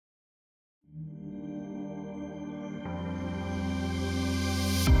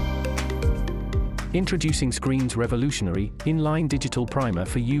Introducing Screen's revolutionary, inline digital primer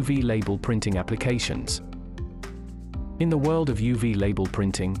for UV label printing applications. In the world of UV label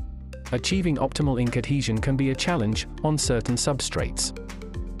printing, achieving optimal ink adhesion can be a challenge on certain substrates.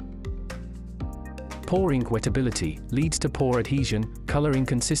 Poor ink wettability leads to poor adhesion, color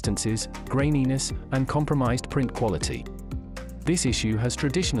inconsistencies, graininess, and compromised print quality. This issue has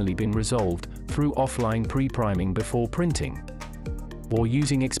traditionally been resolved through offline pre-priming before printing, or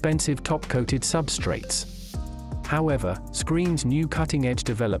using expensive top-coated substrates. However, Screen's new cutting-edge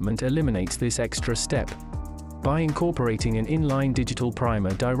development eliminates this extra step by incorporating an inline digital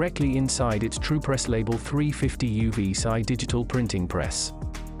primer directly inside its Truepress LABEL 350UV SAI-S digital printing press.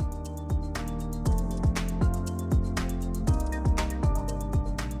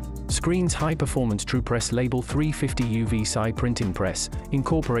 Screen's high-performance Truepress LABEL 350UV SAI-S printing press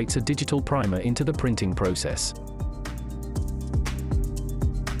incorporates a digital primer into the printing process.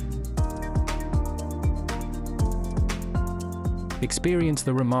 Experience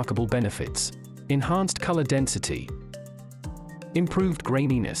the remarkable benefits: enhanced color density, improved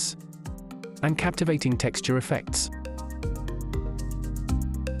graininess, and captivating texture effects.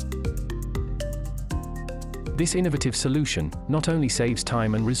 This innovative solution not only saves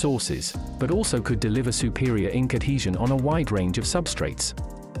time and resources, but also could deliver superior ink adhesion on a wide range of substrates,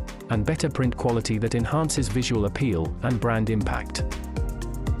 and better print quality that enhances visual appeal and brand impact.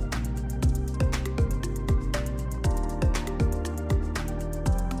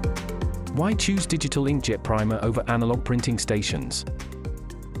 Why choose digital inkjet primer over analog printing stations?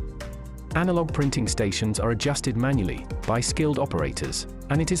 Analog printing stations are adjusted manually by skilled operators,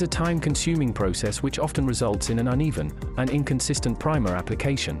 and it is a time-consuming process which often results in an uneven and inconsistent primer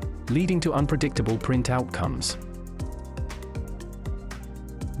application, leading to unpredictable print outcomes.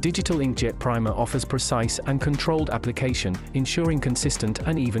 Digital inkjet primer offers precise and controlled application, ensuring consistent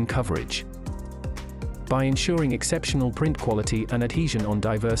and even coverage. By ensuring exceptional print quality and adhesion on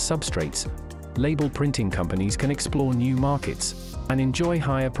diverse substrates, label printing companies can explore new markets and enjoy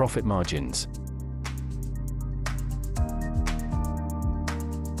higher profit margins.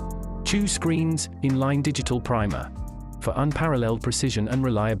 Choose Screen's inline digital primer for unparalleled precision and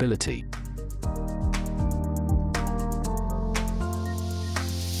reliability.